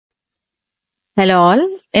Hello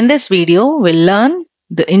all. In this video, we'll learn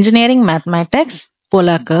the engineering mathematics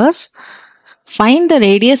polar curves. Find the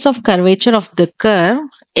radius of curvature of the curve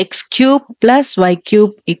x cube plus y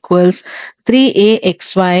cube equals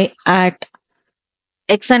 3axy at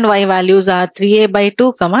x and y values are 3a by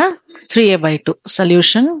 2, 3a by 2.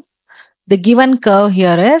 Solution. The given curve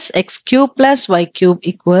here is x cube plus y cube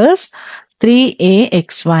equals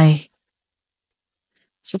 3axy.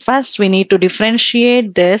 So first we need to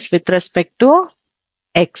differentiate this with respect to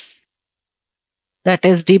x. That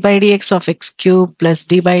is d by dx of x cube plus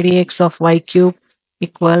d by dx of y cube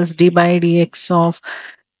equals d by dx of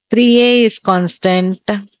 3a is constant.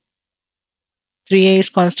 3a is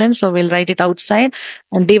constant, so we'll write it outside,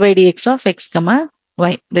 and d by dx of x comma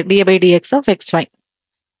y, the d by dx of xy.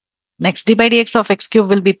 Next, d by dx of x cube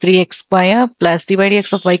will be 3x square plus d by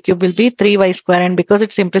dx of y cube will be 3y square, and because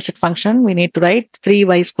it's implicit function, we need to write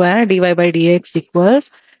 3y square dy by dx equals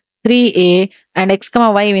 3a, and x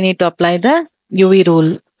comma y we need to apply the UV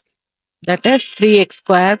rule. That is 3x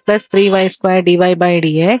square plus 3y square dy by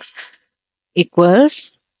dx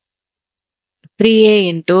equals 3a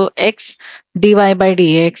into x dy by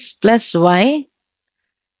dx plus y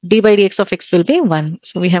d by dx of x will be 1.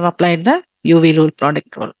 So we have applied the UV rule,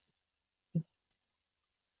 product rule.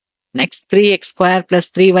 Next, 3x square plus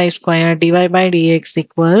 3y square dy by dx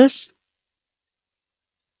equals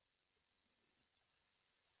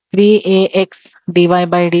 3ax dy by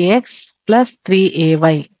dx plus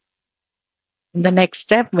 3ay. In the next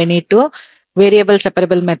step, we need to variable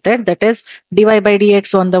separable method, that is dy by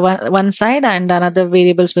dx on the one side and another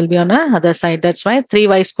variables will be on the other side. That's why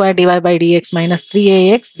 3y square dy by dx minus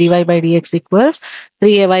 3ax dy by dx equals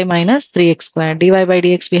 3ay minus 3x square. Dy by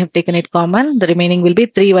dx we have taken it common. The remaining will be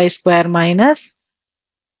 3y square minus,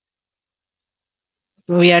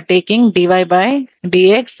 we are taking dy by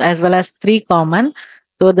dx as well as 3 common.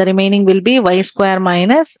 So the remaining will be y square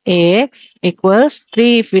minus ax equals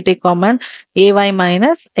 3 if we take common ay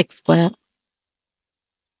minus x square.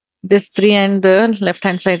 This 3 and the left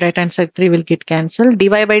hand side, right hand side 3 will get cancelled. Dy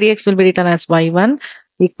by dx will be written as y1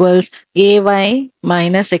 equals ay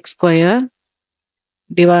minus x square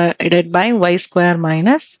divided by y square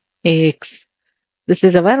minus ax. This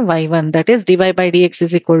is our y1, that is dy by dx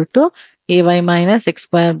is equal to ay minus x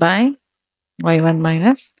square by y1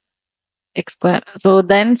 minus x square. So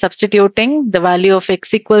then substituting the value of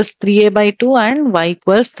x equals 3a by 2 and y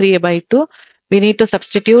equals 3a by 2, we need to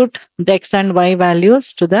substitute the x and y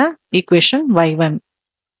values to the equation y1.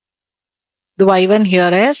 The y1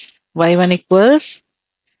 here is y1 equals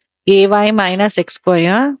ay minus x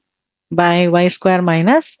square by y square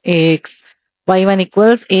minus ax. Y1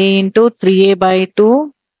 equals a into 3a by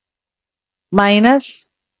 2 minus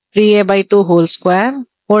 3a by 2 whole square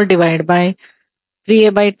whole divided by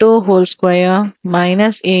 3a by 2 whole square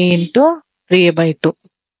minus a into 3a by 2.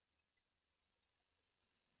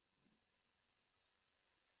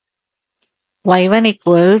 Y1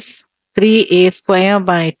 equals 3a square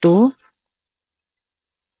by 2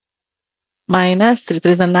 minus 3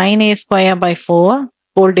 is a 9a square by 4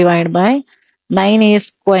 whole divided by 9a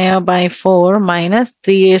square by 4 minus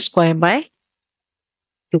 3a square by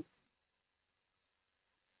 2.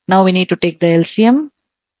 Now we need to take the LCM.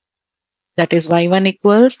 That is y1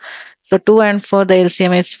 equals, so 2 and 4, the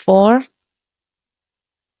LCM is 4.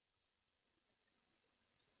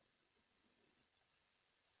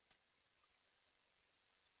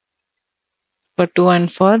 For 2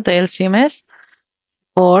 and 4, the LCM is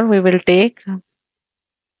 4. We will take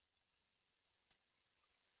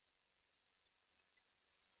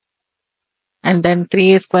and then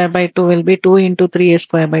 3a square by 2 will be 2 into 3a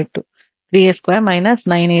square by 2. 3a square minus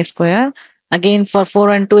 9a square. Again for 4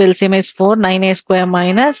 and 2, LCM is 4. 9a square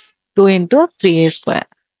minus 2 into 3a square.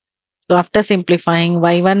 So after simplifying,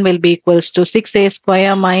 y1 will be equals to 6a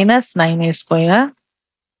square minus 9a square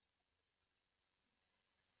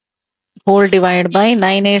whole divided by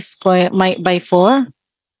 9a square by 4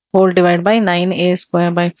 whole divided by 9a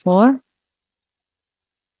square by 4.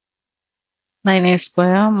 9a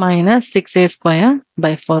square minus 6a square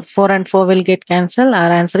by 4. 4 and 4 will get cancelled.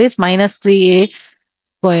 Our answer is minus 3a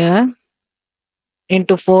square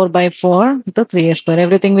into 4 by 4 into 3a square.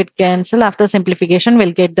 Everything will cancel. After simplification,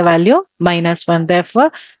 we'll get the value minus 1.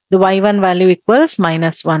 Therefore, the y1 value equals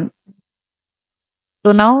minus 1.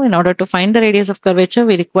 So now, in order to find the radius of curvature,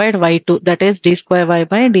 we required y2, that is d square y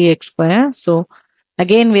by dx square. So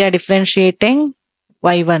again, we are differentiating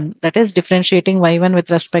y1, that is differentiating y1 with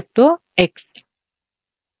respect to x.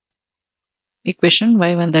 Equation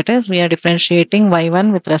y1, that is we are differentiating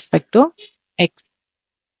y1 with respect to x.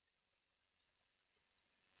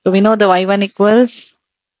 So we know the y1 equals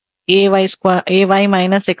ay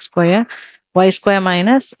minus x square y square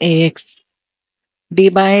minus ax. D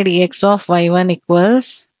by dx of y1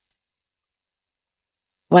 equals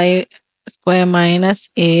y square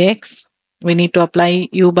minus ax. We need to apply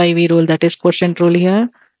u by v rule, that is quotient rule here.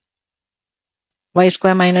 Y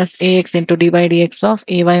square minus ax into d by dx of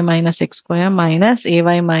ay minus x square minus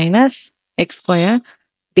ay minus x square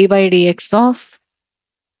d by dx of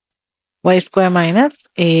y square minus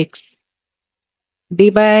ax. D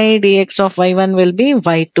by dx of y1 will be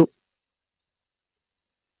y2.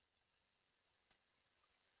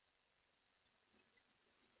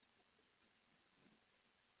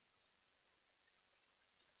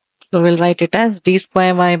 So we'll write it as d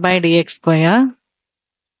square y by dx square.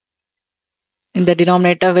 In the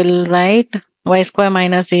denominator, we'll write y square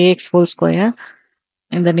minus ax whole square.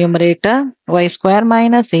 In the numerator, y square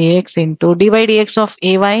minus ax into d by dx of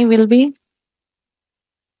ay will be,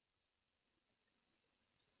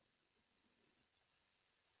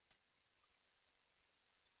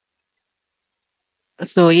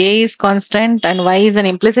 so a is constant and y is an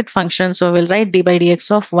implicit function. So we'll write d by dx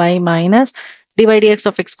of y minus d by dx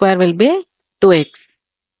of x square will be 2x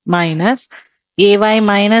minus ay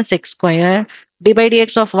minus x square d by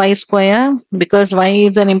dx of y square, because y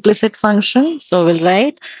is an implicit function. So we'll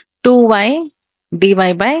write 2y dy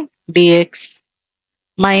by dx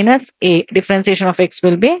minus a, differentiation of x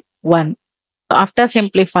will be 1. So after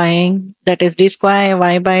simplifying, that is d square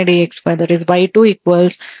y by dx square, that is y2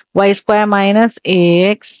 equals y square minus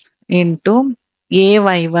ax into a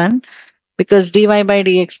y1, because dy by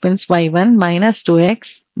dx means y1 minus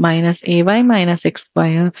 2x minus ay minus x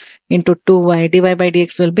square into 2y. Dy by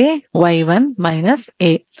dx will be y1 minus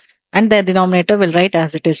a. And the denominator will write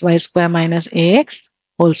as it is, y square minus ax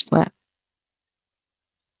whole square.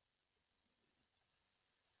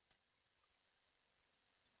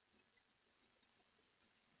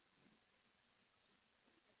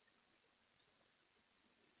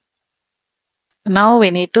 Now we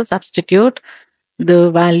need to substitute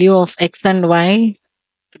the value of x and y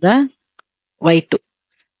to the y2.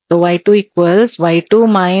 So y2 equals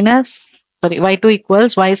y2 minus, sorry, y2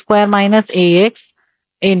 equals y square minus ax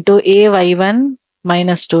into a y1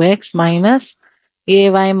 minus 2x minus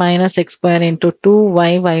ay minus x square into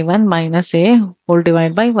 2y y1 minus a whole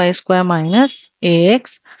divided by y square minus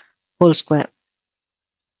ax whole square.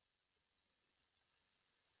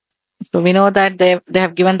 So we know that they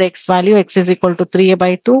have given the x value, x is equal to 3a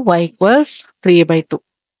by 2, y equals 3a by 2.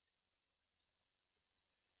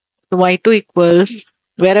 So y2 equals,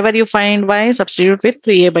 wherever you find y, substitute with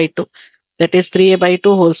 3a by 2. That is 3a by 2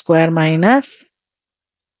 whole square minus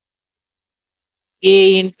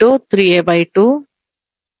a into 3a by 2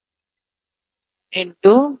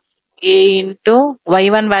 into a into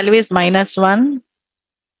y1 value is minus 1.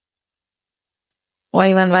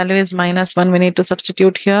 Y1 value is minus 1. We need to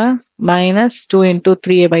substitute here. Minus 2 into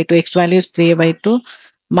 3a by 2. X value is 3a by 2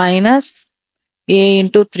 minus a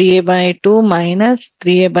into 3a by 2 minus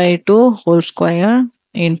 3a by 2 whole square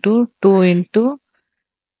into 2 into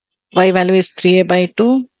y value is 3a by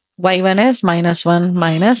 2. Y1 is minus 1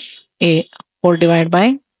 minus a whole divided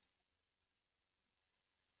by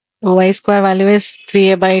y square value is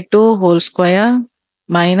 3a by 2 whole square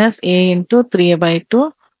minus a into 3a by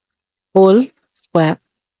 2 whole square.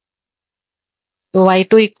 So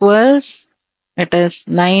y2 equals, it is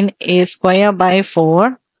 9a square by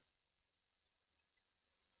 4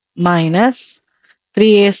 minus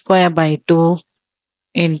 3a square by 2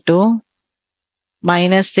 into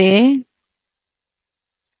minus a,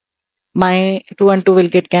 my 2 and 2 will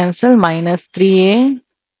get cancelled, minus 3a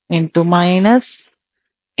into minus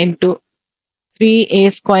into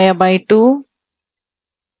 3a square by 2,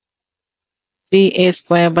 3a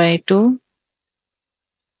square by 2.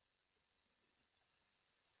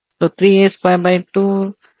 So 3a square by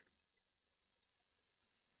 2,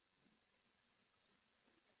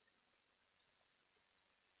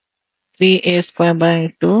 3a square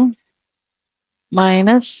by 2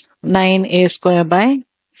 minus 9a square by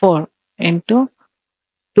 4 into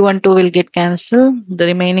 2 and 2 will get cancelled. The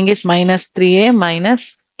remaining is minus 3a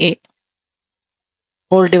minus a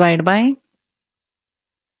whole divided by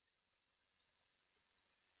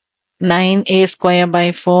 9a square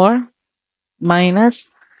by 4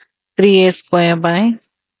 minus 3a square by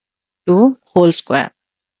 2 whole square.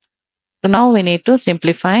 So now we need to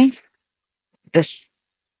simplify this.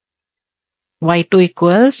 Y2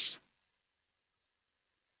 equals,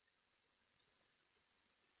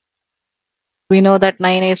 we know that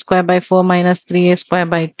 9a square by 4 minus 3a square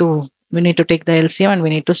by 2. We need to take the LCM and we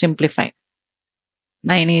need to simplify.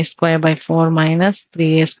 9a square by 4 minus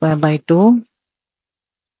 3a square by 2.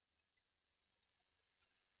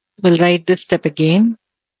 We'll write this step again.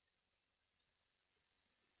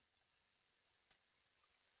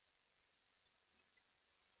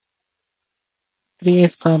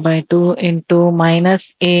 3a square by 2 into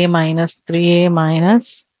minus a minus 3a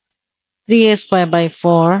minus 3a square by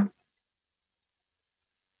 4.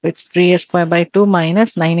 It's 3a square by 2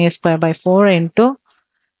 minus 9a square by 4 into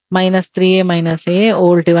minus 3a minus a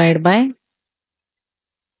all divided by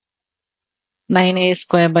 9a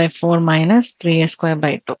square by 4 minus 3a square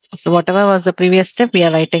by 2. So whatever was the previous step, we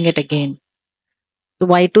are writing it again. So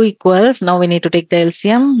y2 equals, now we need to take the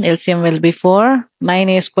LCM. LCM will be 4,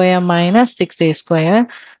 9a square minus 6a square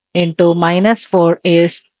into minus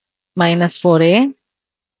 4a minus 4a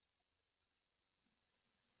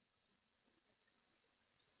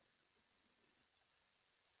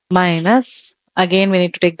minus, again we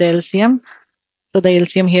need to take the LCM. So the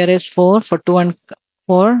LCM here is 4 for 2 and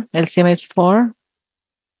 4. LCM is 4.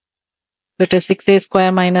 So it is 6a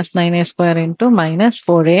square minus 9a square into minus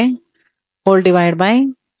 4a whole divided by,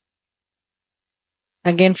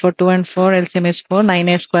 again for 2 and 4, LCM is 4,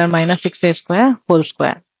 9a square minus 6a square whole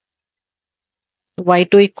square.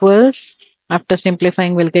 Y2 equals, after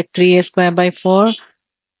simplifying, we'll get 3a square by 4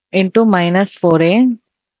 into minus 4a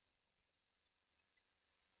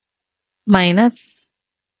minus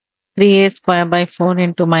 3a square by 4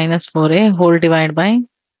 into minus 4a whole divided by,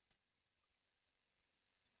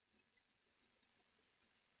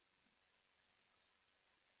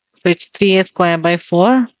 so it's 3a square by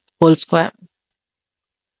 4 whole square.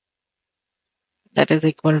 That is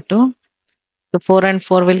equal to, so 4 and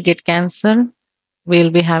 4 will get cancelled.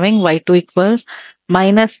 We'll be having y2 equals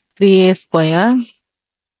minus 3a square.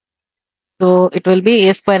 So it will be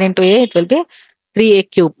a square into a, it will be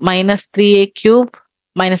 3a cube minus 3a cube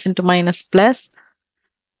minus into minus plus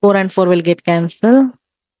 4 and 4 will get cancelled.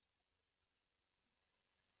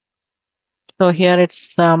 So here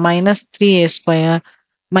it's minus 3a square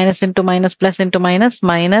minus into minus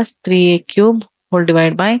minus 3a cube whole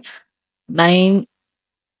divided by 9a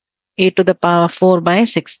to the power 4 by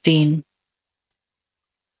 16.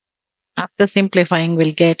 After simplifying,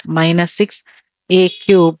 we'll get minus 6a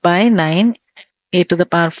cube by 9a to the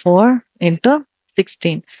power 4 into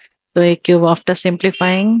 16. So a cube after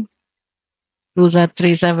simplifying, 2s are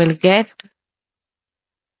 3s are will get,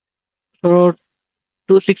 so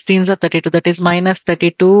 2 16s are 32. That is minus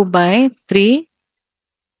 32 by 3a.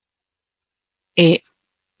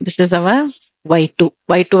 This is our y2.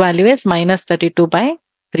 Y2 value is minus 32 by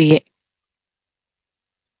 3a.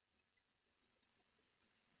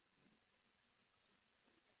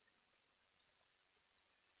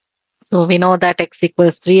 So we know that x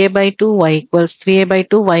equals 3a by 2, y equals 3a by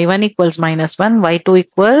 2, y1 equals minus 1, y2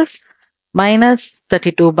 equals minus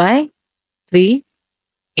 32 by 3a.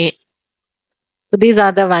 So these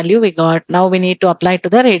are the value we got. Now we need to apply to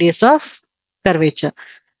the radius of curvature.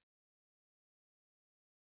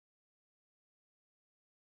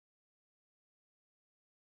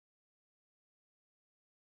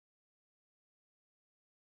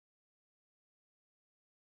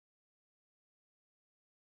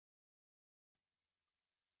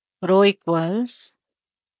 Rho equals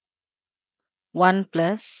 1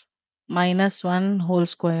 plus minus 1 whole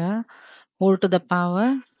square whole to the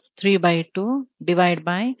power 3 by 2 divided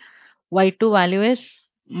by y2 value is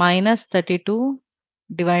minus 32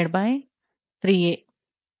 divided by 3a.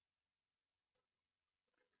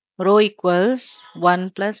 Rho equals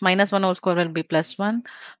 1 plus minus 1 whole square will be plus 1.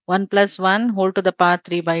 1 plus 1 whole to the power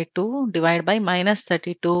 3 by 2 divided by minus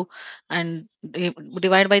 32 and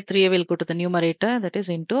divided by 3a will go to the numerator, that is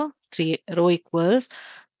into 3a. Rho equals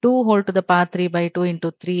 2 whole to the power 3 by 2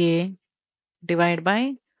 into 3a divided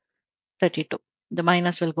by 32. The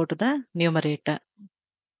minus will go to the numerator.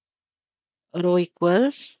 Rho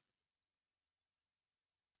equals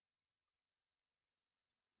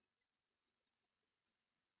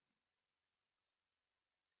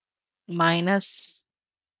minus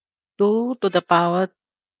 2 to the power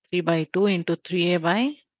 3 by 2 into 3a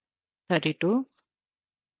by 32.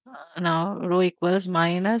 Now rho equals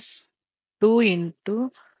minus 2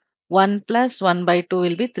 into 1 plus 1 by 2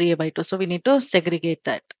 will be 3a by 2. So we need to segregate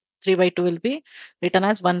that. 3 by 2 will be written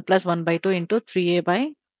as 1 plus 1 by 2 into 3a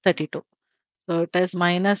by 32. So it is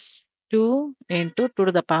minus 2 into 2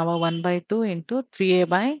 to the power 1 by 2 into 3a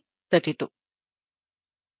by 32.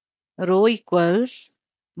 Rho equals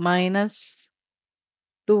minus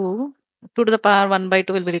 2. 2 to the power 1 by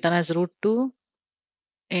 2 will be written as root 2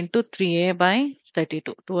 into 3a by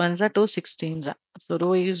 32. 2 ones are 2, 16s are. So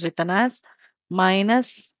rho is written as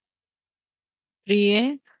minus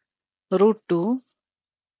 3a root 2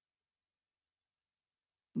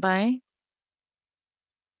 by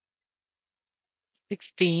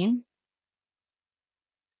 16.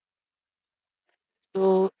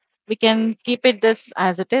 So We can keep it this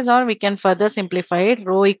as it is, or we can further simplify it.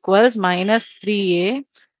 Rho equals minus 3a.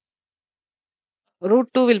 Root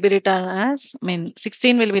 2 will be written as,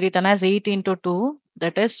 16 will be written as 8 into 2.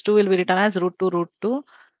 That is, 2 will be written as root 2 root 2.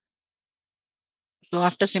 So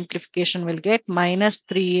after simplification, we'll get minus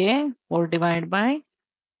 3a whole divided by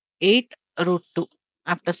 8 root 2.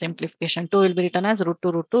 After simplification, 2 will be written as root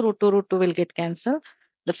 2 root 2. Root 2 root 2 will get cancelled.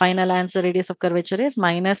 The final answer radius of curvature is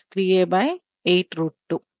minus 3a by 8 root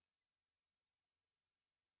 2.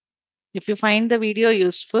 If you find the video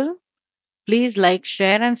useful, please like,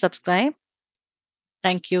 share, and subscribe.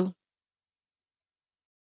 Thank you.